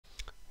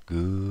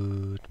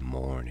Good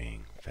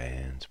morning,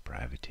 fans.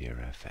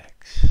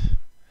 PrivateerFX.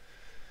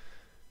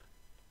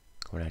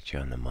 Going at you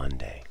on the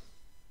Monday,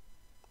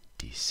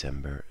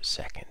 December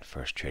 2nd,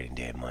 first trading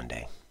day of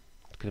Monday.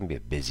 It's going to be a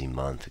busy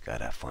month. We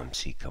got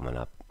FOMC coming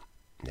up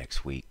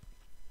next week.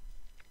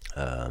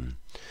 I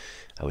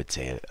would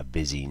say a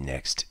busy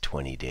next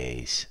 20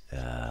 days.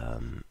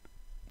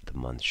 The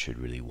month should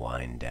really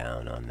wind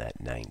down on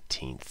that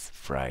 19th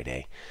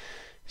Friday.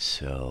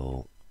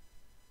 So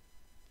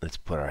let's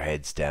put our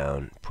heads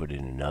down, put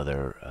in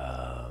another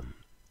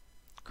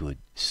good,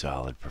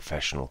 solid,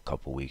 professional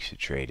couple weeks of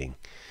trading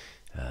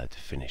to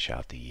finish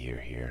out the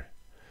year here.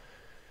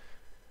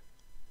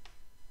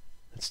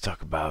 Let's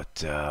talk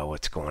about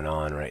what's going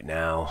on right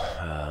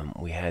now.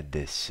 We had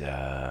this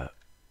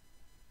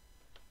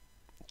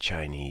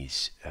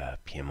Chinese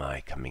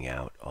PMI coming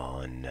out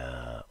on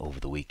over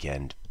the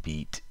weekend,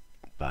 beat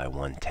by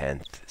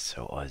 1/10,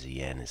 so Aussie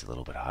yen is a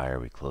little bit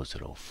higher. We closed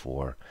at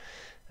 04.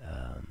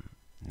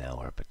 Now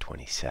we're up at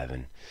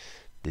 27.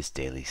 This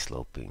daily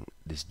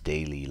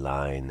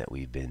line that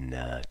we've been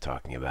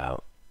talking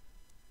about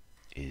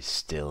is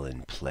still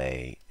in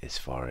play as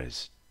far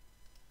as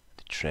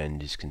the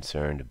trend is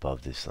concerned.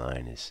 Above this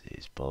line is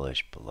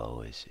bullish,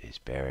 below is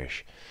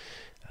bearish.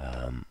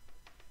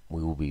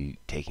 We will be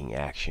taking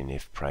action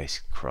if price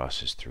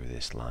crosses through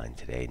this line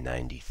today.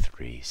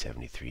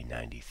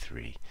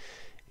 73.93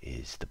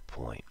 is the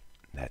point.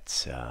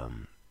 That's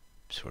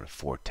sort of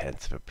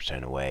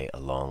 0.4% away, a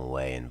long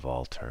way in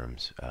vol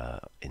terms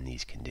in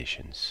these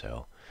conditions.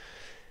 So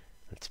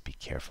let's be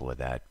careful with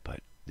that.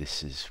 But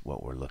this is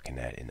what we're looking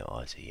at in the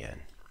Aussie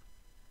yen.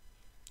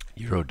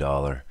 Euro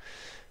dollar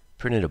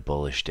printed a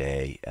bullish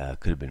day.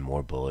 Could have been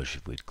more bullish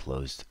if we'd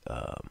closed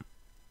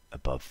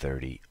above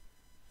 30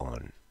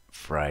 on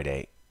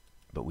Friday,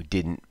 but we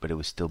didn't. But it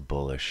was still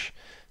bullish.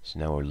 So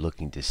now we're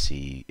looking to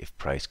see if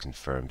price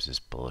confirms this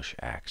bullish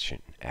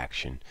action.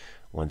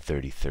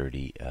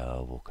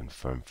 130.30 will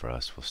confirm for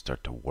us. We'll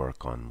start to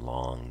work on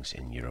longs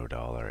in euro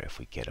dollar if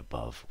we get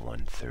above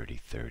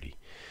 130.30.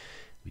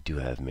 We do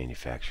have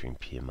manufacturing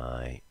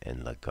PMI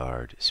and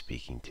Lagarde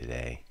speaking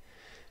today,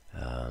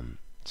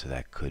 so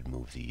that could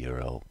move the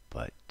euro,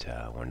 but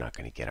we're not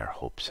going to get our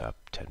hopes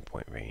up.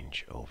 10-point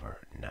range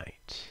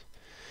overnight.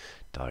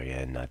 Dollar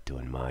yen not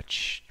doing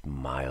much,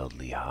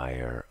 mildly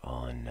higher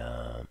on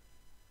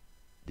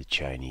the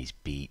Chinese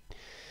beat.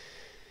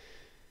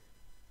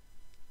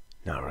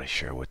 Not really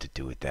sure what to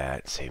do with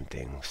that. Same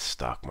thing,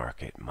 stock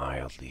market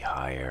mildly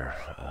higher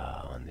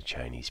on the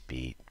Chinese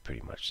beat. Pretty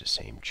much the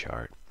same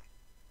chart.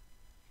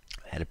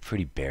 Had a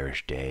pretty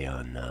bearish day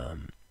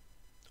on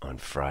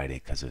Friday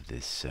because of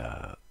this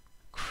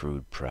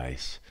crude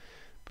price,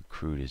 but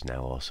crude is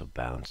now also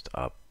bounced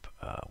up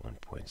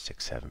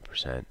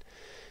 1.67%.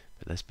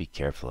 But let's be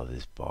careful of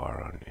this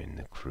bar in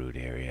the crude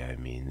area. I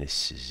mean,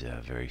 this is a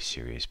very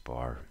serious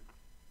bar.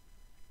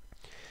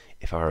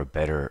 If I were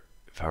better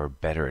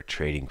at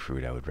trading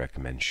crude, I would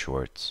recommend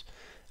shorts.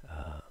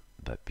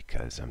 But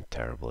because I'm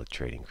terrible at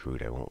trading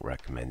crude, I won't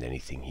recommend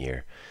anything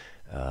here.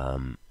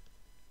 The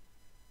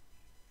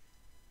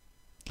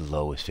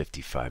low is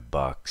 55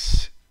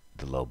 bucks.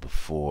 The low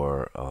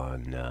before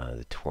on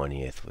the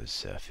 20th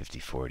was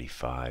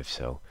 54.85.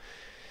 So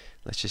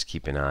let's just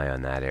keep an eye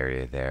on that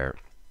area there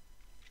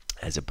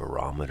as a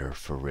barometer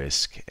for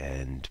risk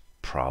and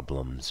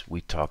problems. We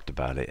talked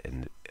about it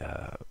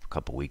a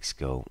couple weeks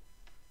ago.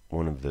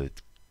 One of the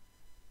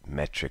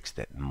metrics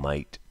that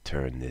might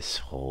turn this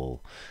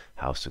whole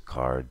house of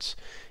cards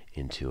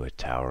into a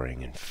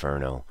towering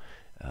inferno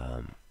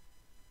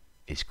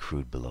is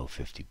crude below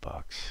 50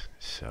 bucks.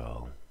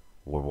 So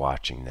we're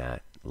watching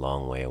that.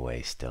 Long way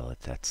away still.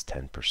 That's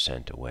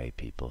 10% away,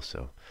 people.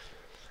 So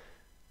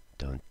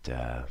don't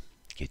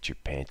get your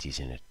panties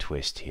in a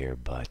twist here,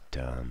 but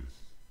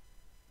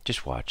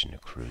just watching the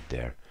crude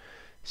there,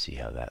 see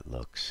how that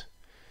looks.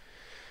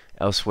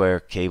 Elsewhere,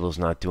 cable's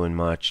not doing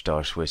much.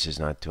 Dollar Swiss is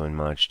not doing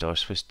much. Dollar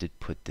Swiss did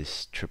put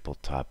this triple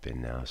top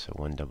in now, so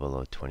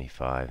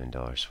 100.25 and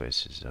Dollar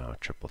Swiss is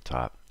triple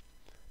top.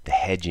 The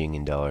hedging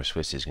in Dollar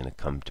Swiss is going to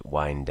come to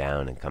wind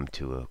down and come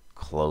to a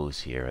close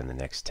here in the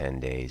next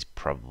 10 days,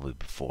 probably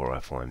before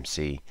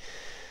FOMC.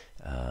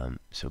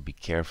 So be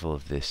careful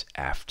of this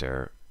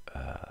after,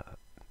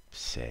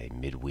 say,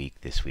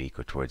 midweek this week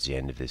or towards the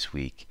end of this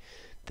week.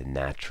 The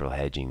natural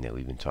hedging that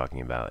we've been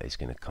talking about is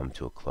going to come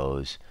to a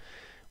close.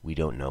 We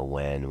don't know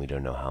when, we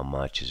don't know how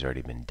much has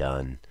already been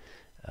done.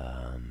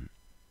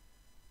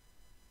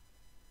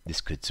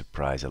 This could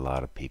surprise a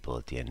lot of people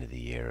at the end of the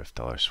year if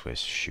Dollar Swiss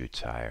shoots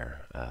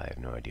higher. I have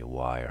no idea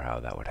why or how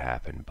that would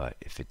happen, but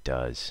if it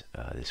does,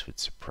 this would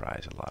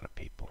surprise a lot of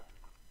people.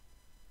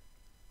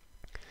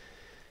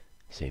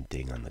 Same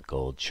thing on the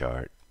gold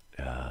chart,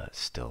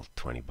 still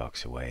 20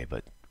 bucks away,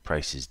 but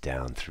prices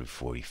down through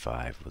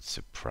 45 would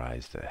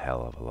surprise the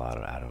hell of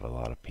out of a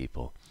lot of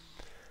people.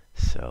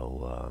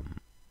 So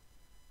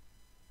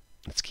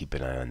let's keep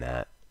an eye on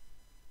that.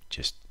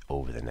 Just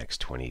over the next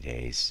 20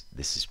 days,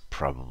 this is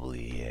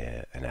probably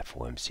an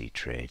FOMC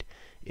trade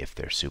if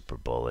they're super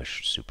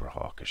bullish, super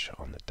hawkish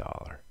on the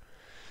dollar.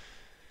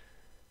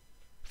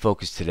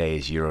 Focus today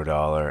is euro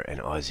dollar and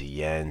Aussie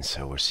yen,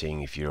 so we're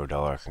seeing if euro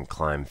dollar can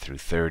climb through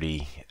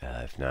 30.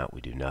 If not,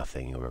 we do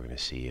nothing, and we're going to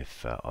see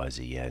if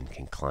Aussie yen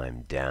can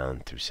climb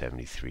down through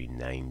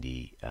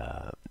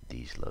 73.90,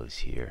 these lows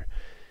here.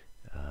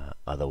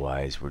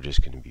 Otherwise, we're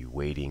just going to be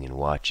waiting and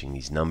watching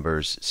these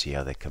numbers, see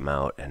how they come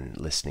out, and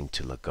listening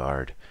to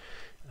Lagarde.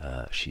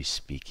 She's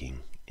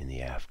speaking in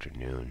the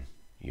afternoon,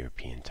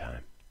 European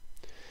time.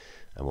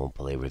 I won't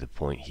belabor the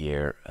point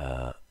here.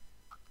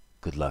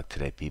 Good luck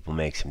today, people.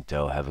 Make some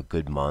dough. Have a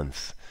good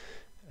month.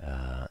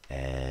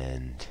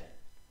 And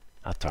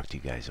I'll talk to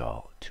you guys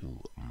all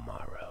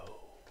tomorrow.